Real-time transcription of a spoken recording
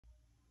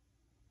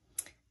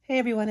Hey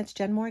everyone, it's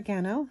Jen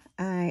Morgano.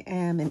 I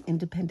am an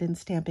independent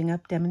Stampin'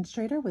 Up!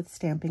 Demonstrator with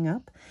Stampin'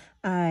 Up!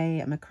 I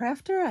am a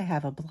crafter, I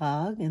have a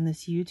blog and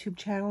this YouTube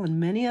channel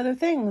and many other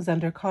things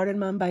under Card &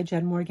 Mum by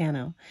Jen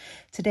Morgano.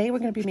 Today we're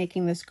going to be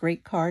making this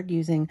great card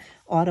using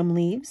Autumn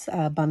Leaves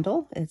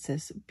bundle. It's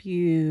this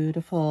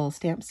beautiful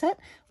stamp set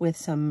with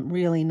some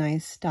really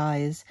nice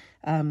dies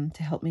to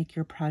help make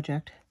your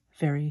project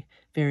very,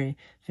 very,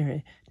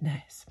 very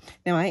nice.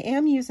 Now I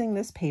am using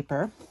this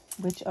paper,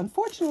 which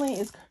unfortunately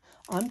is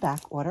on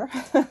back order.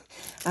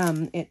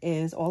 It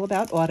is all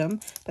about autumn,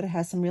 but it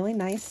has some really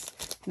nice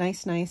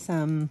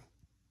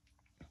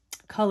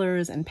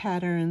colors and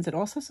patterns, and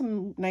also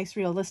some nice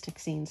realistic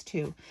scenes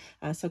too.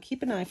 So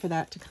keep an eye for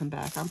that to come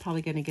back. I'm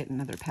probably going to get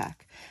another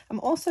pack. I'm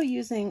also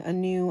using a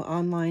new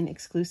online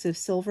exclusive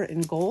silver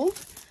and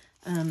gold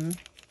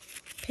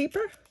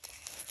paper.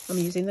 I'm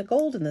using the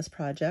gold in this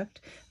project.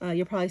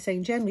 You're probably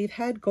saying, Jen, we've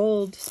had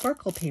gold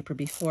sparkle paper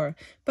before,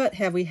 but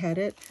have we had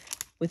it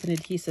with an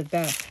adhesive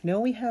back? No,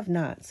 we have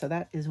not. So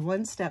that is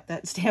one step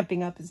that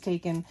Stampin' Up! Has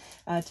taken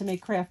to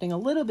make crafting a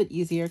little bit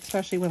easier,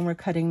 especially when we're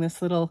cutting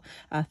this little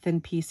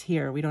thin piece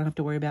here. We don't have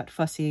to worry about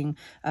fussing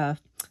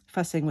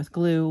with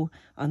glue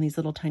on these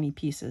little tiny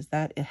pieces.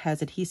 That it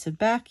has adhesive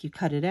back, you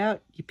cut it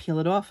out, you peel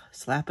it off,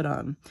 slap it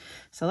on.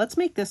 So let's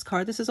make this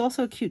card. This is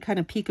also a cute kind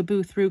of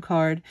peekaboo through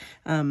card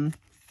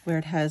where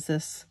it has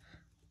this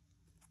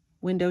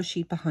window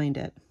sheet behind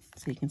it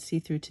so you can see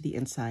through to the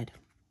inside.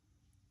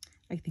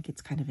 I think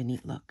it's kind of a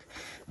neat look.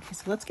 Okay,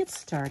 so let's get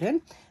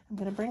started. I'm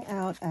going to bring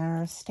out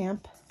our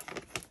stamp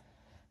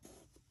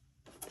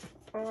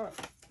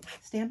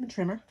and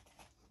trimmer.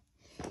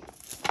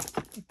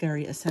 A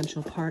very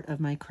essential part of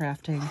my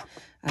crafting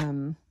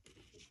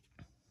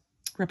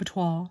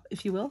repertoire,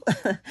 if you will.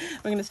 We're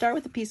going to start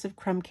with a piece of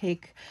crumb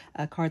cake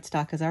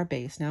cardstock as our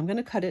base. Now I'm going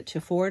to cut it to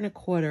 4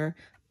 1/4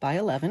 by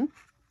 11.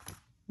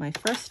 My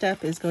first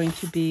step is going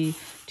to be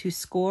to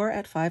score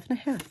at 5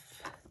 1/2.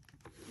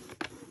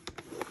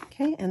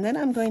 Okay, and then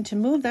I'm going to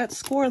move that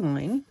score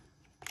line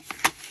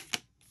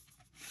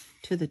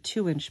to the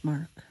 2-inch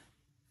mark.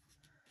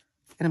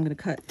 And I'm going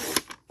to cut.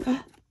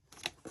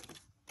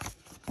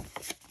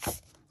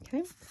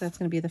 Okay, so that's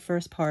going to be the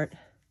first part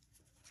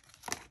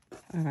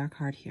of our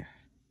card here.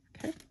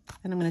 Okay,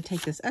 and I'm going to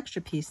take this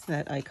extra piece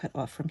that I cut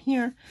off from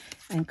here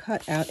and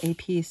cut out a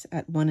piece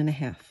at 1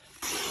 1/2.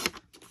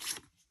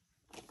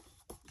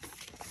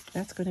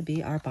 That's going to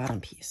be our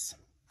bottom piece.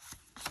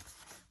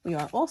 We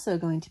are also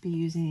going to be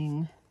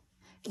using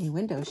a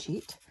window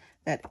sheet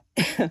that,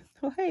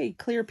 oh hey,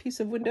 clear piece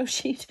of window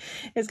sheet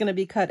is going to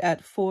be cut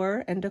at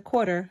 4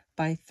 1/4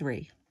 by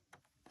 3.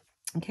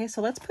 Okay,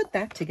 so let's put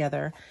that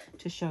together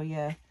to show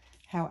you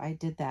how I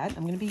did that.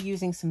 I'm going to be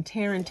using some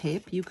tear and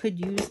tape. You could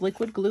use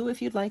liquid glue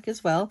if you'd like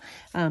as well.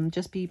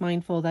 Just be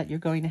mindful that you're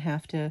going to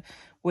have to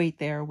wait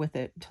there with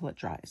it till it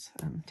dries.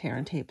 Tear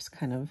and tape's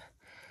kind of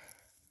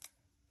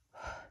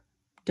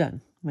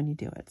done when you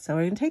do it. So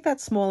we're going to take that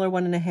smaller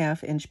 1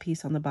 1/2 inch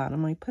piece on the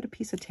bottom. I put a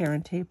piece of tear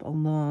and tape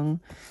along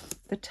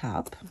the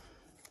top.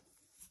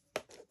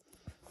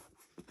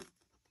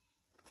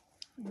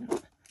 Use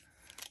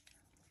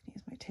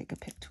my take a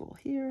pick tool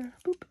here.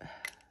 Boop.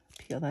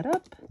 Peel that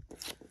up.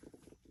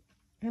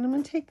 And I'm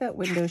going to take that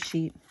window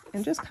sheet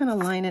and just kind of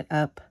line it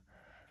up,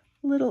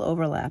 a little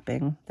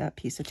overlapping that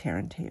piece of tear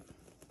and tape.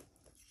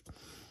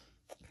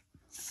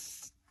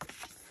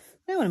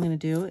 Now what I'm going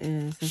to do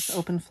is this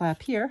open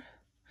flap here.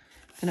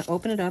 I'm going to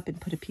open it up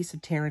and put a piece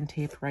of tear and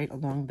tape right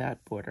along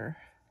that border.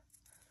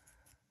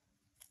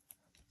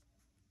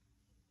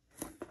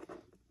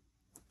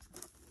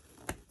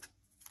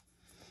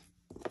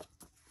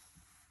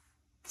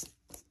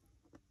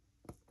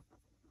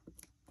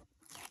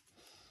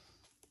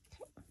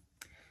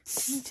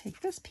 I'm going to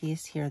take this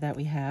piece here that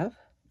we have.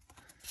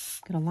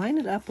 I'm going to line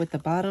it up with the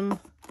bottom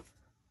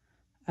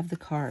of the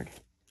card.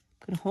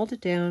 I'm going to hold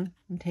it down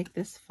and take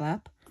this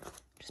flap,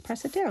 just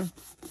press it down.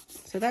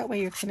 So that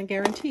way you're kind of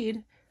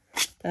guaranteed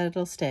that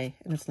it'll stay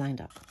and it's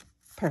lined up.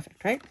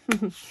 Perfect, right?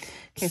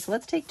 Okay, so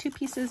let's take 2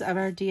 pieces of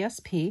our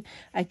DSP.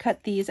 I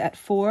cut these at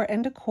 4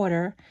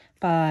 1/4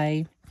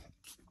 by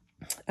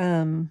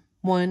 1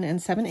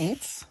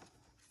 7/8.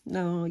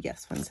 No,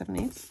 yes, 1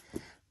 7/8.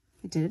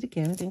 I did it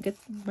again. I didn't get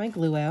my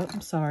glue out.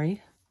 I'm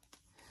sorry.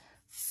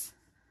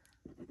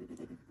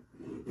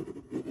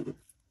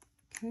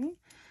 Okay,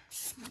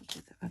 I'll do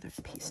the other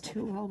piece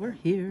too while we're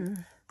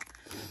here.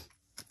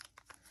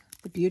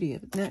 The beauty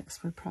of it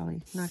next, we're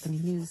probably not going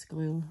to use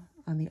glue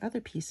on the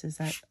other pieces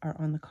that are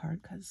on the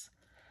card because,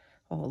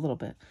 well, a little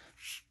bit.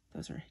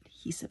 Those are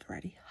adhesive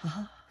already.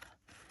 Ha!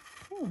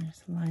 Okay,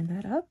 just line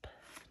that up.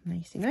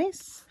 Nicey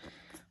nice.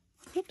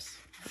 Oops.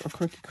 Or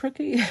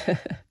crookedy.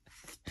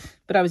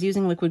 But I was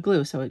using liquid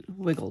glue, so it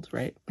wiggled,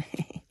 right?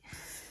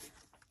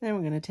 Then we're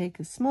going to take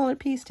a smaller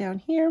piece down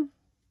here.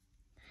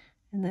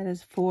 And that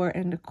is 4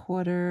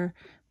 1/4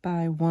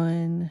 by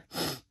 1.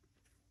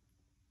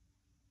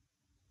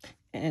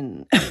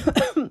 And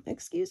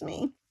excuse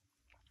me,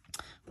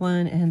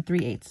 1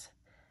 3/8.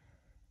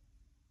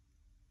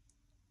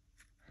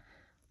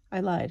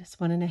 I lied, it's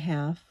 1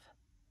 1/2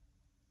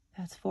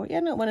 That's 4.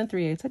 Yeah, no, 1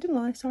 3/8. I didn't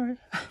lie, sorry.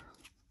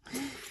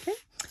 Okay.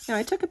 Now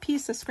I took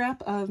a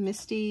scrap of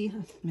Moody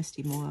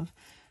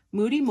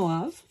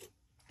Mauve,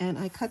 and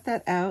I cut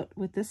that out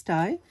with this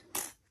die.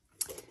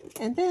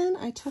 And then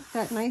I took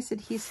that nice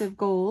adhesive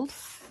gold,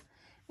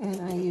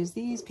 and I used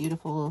these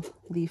beautiful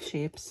leaf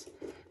shapes.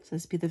 So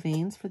this would be the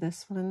veins for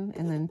this one,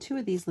 and then 2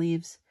 of these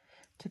leaves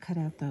to cut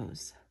out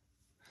those.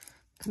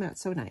 Come out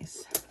so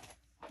nice.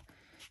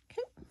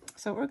 Okay,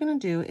 so what we're going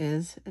to do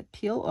is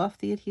peel off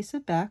the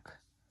adhesive back,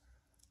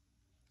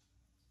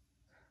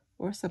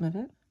 or some of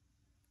it.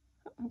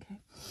 Okay.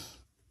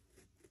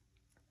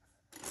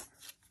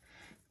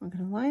 We're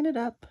going to line it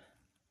up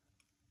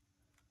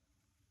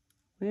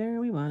where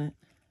we want it.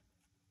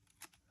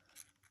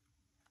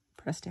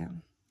 Press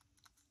down.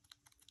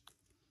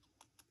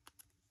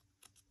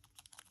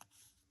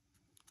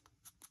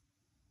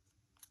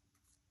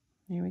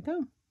 There we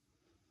go.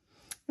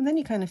 And then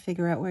you kind of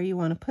figure out where you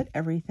want to put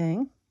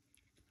everything.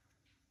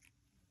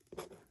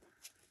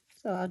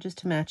 So I'll just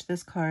to match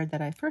this card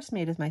that I first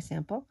made as my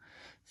sample.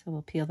 So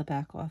we'll peel the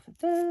back off of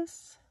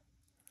this.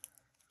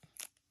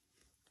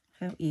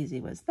 How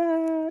easy was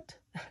that?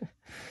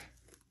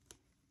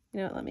 You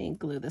know what, let me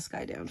glue this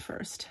guy down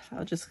first.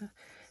 I'll just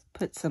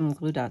put some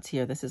glue dots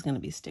here. This is going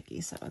to be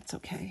sticky, so it's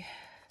okay.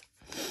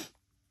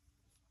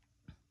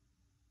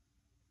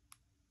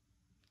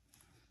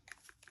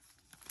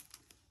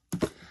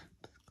 Put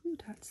glue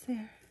dots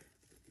there.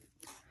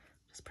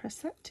 Just press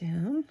that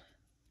down.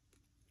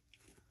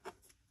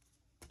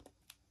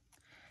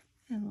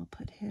 And we'll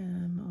put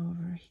him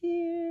over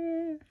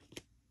here.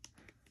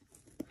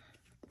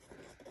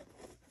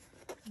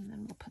 And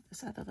then we'll put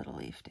this other little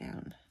leaf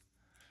down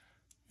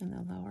in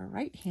the lower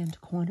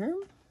right-hand corner.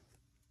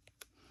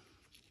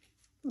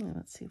 And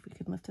let's see if we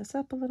can lift this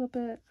up a little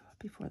bit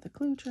before the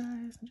glue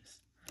dries. And just,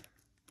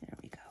 there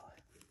we go.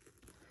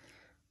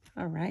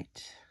 All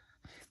right.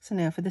 So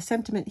now for the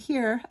sentiment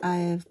here,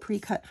 I've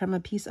pre-cut from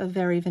a piece of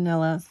Very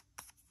Vanilla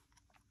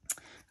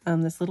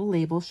this little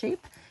label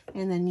shape.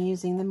 And then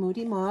using the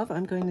Moody Mauve,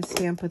 I'm going to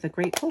stamp with a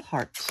grateful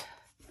heart.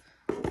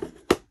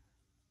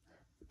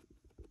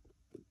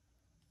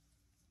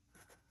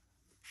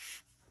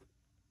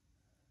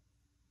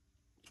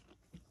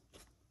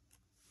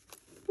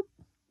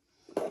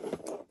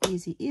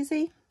 Easy,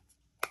 easy.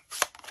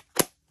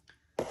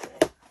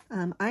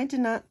 I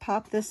did not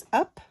pop this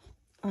up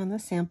on the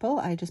sample.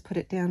 I just put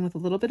it down with a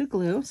little bit of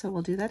glue. So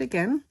we'll do that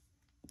again.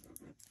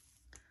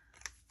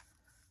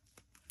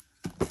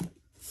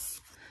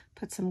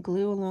 Put some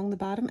glue along the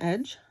bottom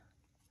edge.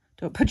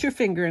 Don't put your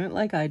finger in it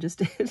like I just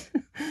did.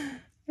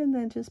 And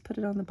then just put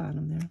it on the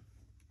bottom there.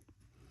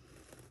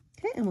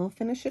 Okay, and we'll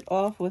finish it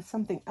off with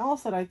something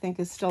else that I think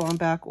is still on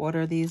back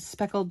order. These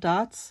speckled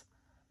dots.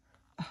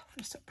 Oh,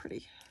 they're so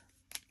pretty.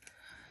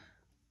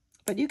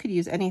 But you could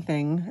use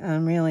anything.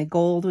 Really,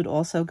 gold would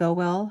also go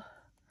well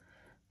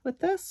with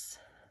this.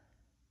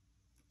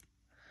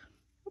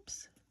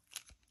 Oops.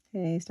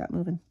 Hey, stop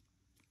moving.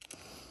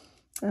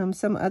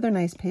 Some other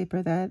nice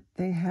paper that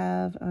they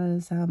have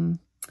is it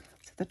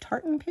the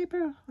tartan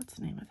paper? What's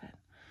the name of it?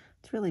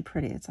 It's really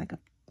pretty. It's like a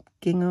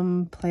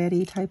gingham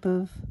plaid-y type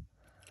of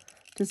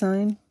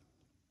design.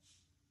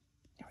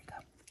 There we go.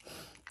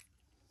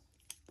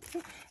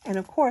 Okay. And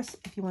of course,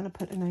 if you want to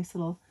put a nice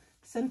little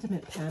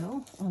sentiment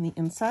panel on the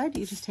inside,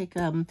 you just take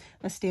a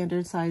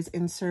standard size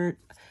insert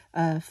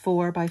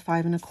 4 by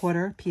 5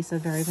 1/4 piece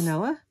of Very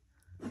Vanilla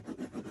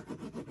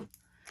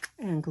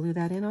and glue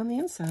that in on the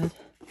inside.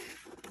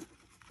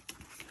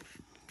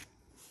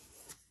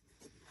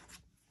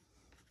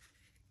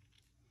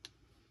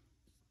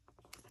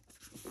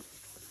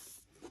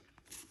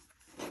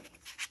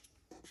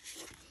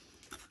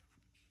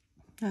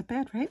 Not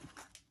bad, right?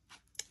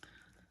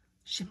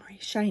 Shimmery,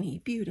 shiny,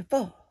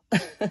 beautiful.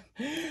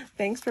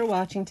 Thanks for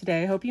watching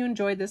today. I hope you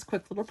enjoyed this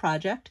quick little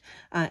project.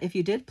 If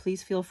you did,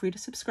 please feel free to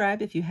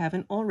subscribe if you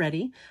haven't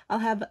already. I'll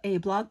have a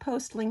blog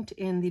post linked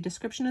in the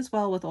description as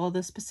well with all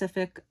the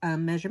specific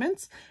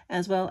measurements,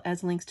 as well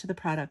as links to the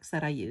products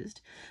that I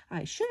used.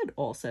 I should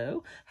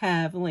also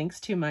have links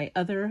to my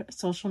other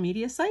social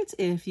media sites.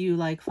 If you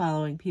like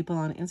following people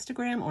on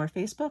Instagram or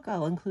Facebook,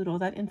 I'll include all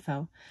that info.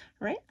 All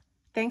right?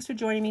 Thanks for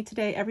joining me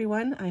today,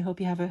 everyone. I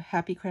hope you have a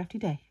happy, crafty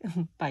day.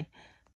 Bye.